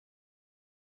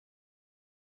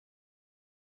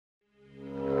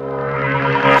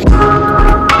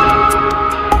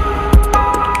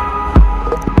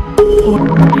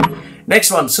Next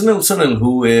one, Sunil,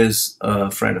 who is a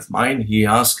friend of mine, he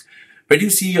asked, where do you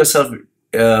see yourself,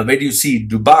 where do you see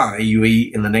Dubai,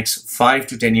 UAE in the next 5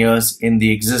 to 10 years in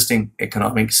the existing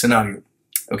economic scenario?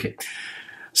 Okay.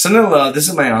 Sunil, this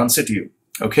is my answer to you.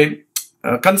 Okay.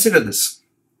 Consider this.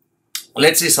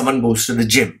 Let's say someone goes to the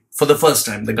gym for the first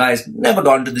time. The guy has never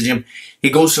gone to the gym. He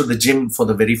goes to the gym for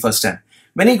the very first time.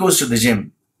 When he goes to the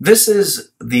gym, this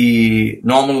is the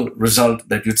normal result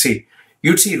that you'd see.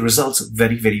 You'd see results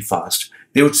very, very fast.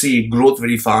 They would see growth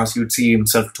very fast. You'd see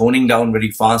himself toning down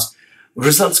very fast.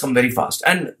 Results come very fast.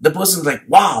 And the person's like,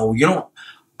 wow, you know,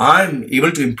 I'm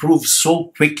able to improve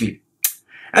so quickly.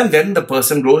 And then the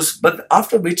person grows, but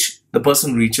after which the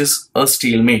person reaches a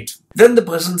stalemate. Then the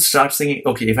person starts thinking,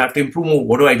 okay, if I have to improve more,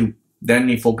 what do I do? Then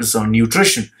he focuses on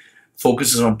nutrition,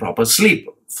 focuses on proper sleep,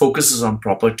 focuses on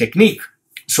proper technique.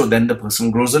 So then the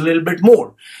person grows a little bit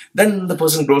more. Then the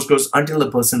person grows until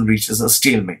the person reaches a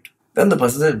stalemate. Then the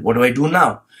person says, what do I do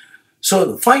now?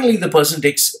 So finally the person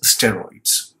takes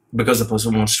steroids because the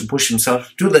person wants to push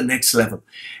himself to the next level.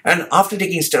 And after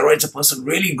taking steroids, the person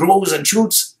really grows and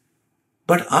shoots.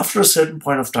 But after a certain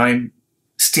point of time,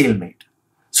 stalemate.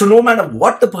 So no matter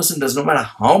what the person does, no matter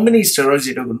how many steroids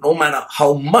he takes, no matter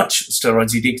how much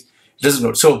steroids he takes, it doesn't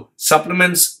grow. So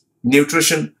supplements,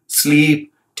 nutrition, sleep,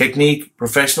 technique,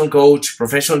 professional coach,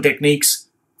 professional techniques,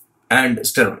 and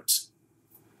steroids.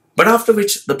 But after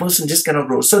which the person just cannot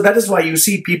grow. So that is why you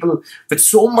see people with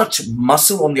so much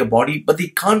muscle on their body, but they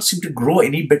can't seem to grow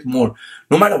any bit more,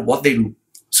 no matter what they do.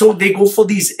 So they go for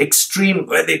these extreme,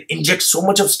 where they inject so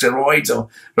much of steroids, or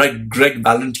like Greg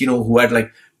Valentino, who had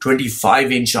like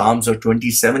 25-inch arms or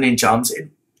 27-inch arms.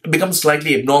 It becomes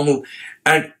slightly abnormal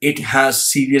and it has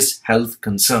serious health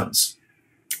concerns.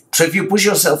 So if you push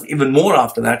yourself even more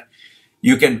after that,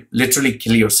 you can literally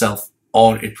kill yourself,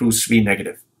 or it proves to be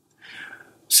negative.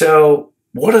 So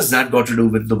what has that got to do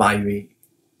with Dubai, UAE?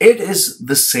 It is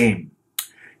the same.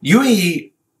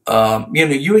 UAE,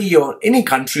 UAE or any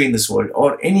country in this world,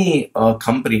 or any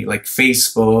company like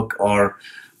Facebook or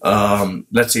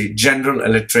let's say General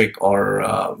Electric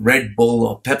or Red Bull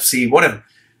or Pepsi, whatever,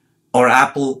 or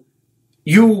Apple,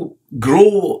 you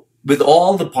grow with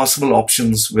all the possible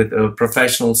options, with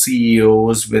professional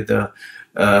CEOs, with a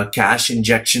cash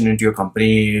injection into your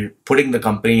company, putting the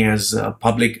company as a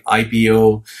public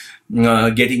IPO,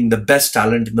 getting the best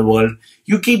talent in the world.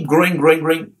 You keep growing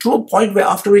to a point where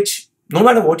after which, no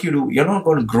matter what you do, you're not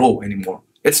going to grow anymore.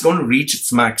 It's going to reach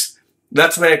its max.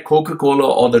 That's where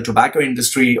Coca-Cola or the tobacco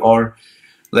industry, or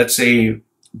let's say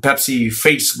Pepsi,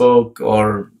 Facebook,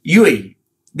 or UAE,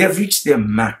 they've reached their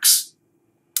max.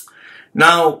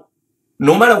 Now,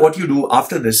 no matter what you do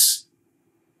after this,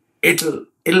 it'll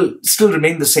still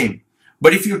remain the same.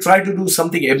 But if you try to do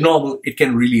something abnormal, it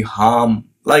can really harm.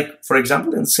 Like, for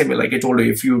example, in the same way, like I told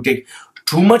you, if you take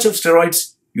too much of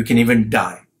steroids, you can even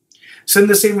die. So in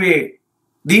the same way,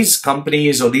 these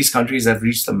companies or these countries have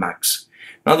reached the max.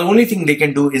 Now, the only thing they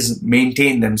can do is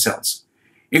maintain themselves.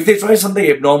 If they try something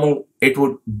abnormal, it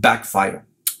would backfire.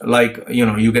 Like,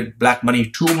 you get black money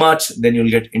too much, then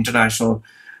you'll get international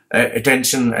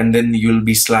attention, and then you'll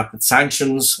be slapped with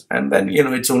sanctions, and then,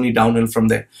 it's only downhill from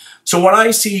there. So what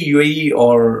I see UAE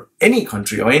or any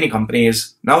country or any company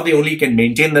is, now they only can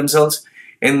maintain themselves.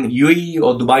 In UAE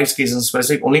or Dubai's case in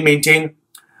specific, only maintain,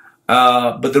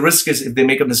 but the risk is if they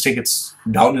make a mistake, it's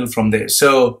downhill from there.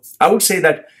 So I would say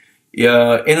that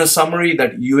in a summary,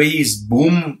 that UAE's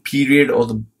boom period or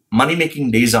the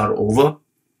money-making days are over.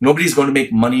 Nobody's going to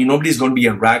make money. Nobody's going to be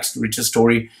a rags to riches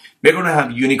story. We're going to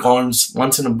have unicorns,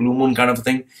 once in a blue moon kind of a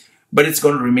thing, but it's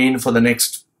going to remain for the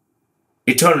next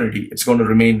eternity. It's going to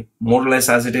remain more or less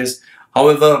as it is.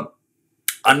 However,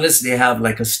 unless they have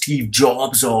like a Steve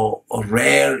Jobs or a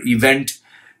rare event,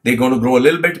 they're going to grow a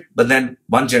little bit, but then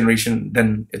one generation,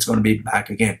 then it's going to be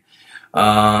back again.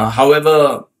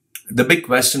 However, the big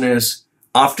question is,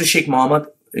 after Sheikh Mohammed,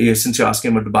 since you're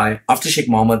asking about Dubai, after Sheikh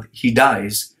Mohammed, he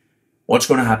dies, what's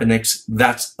going to happen next?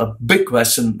 That's a big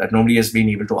question that nobody has been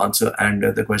able to answer. And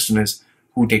the question is,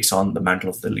 who takes on the mantle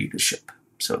of the leadership?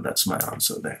 So that's my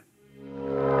answer there.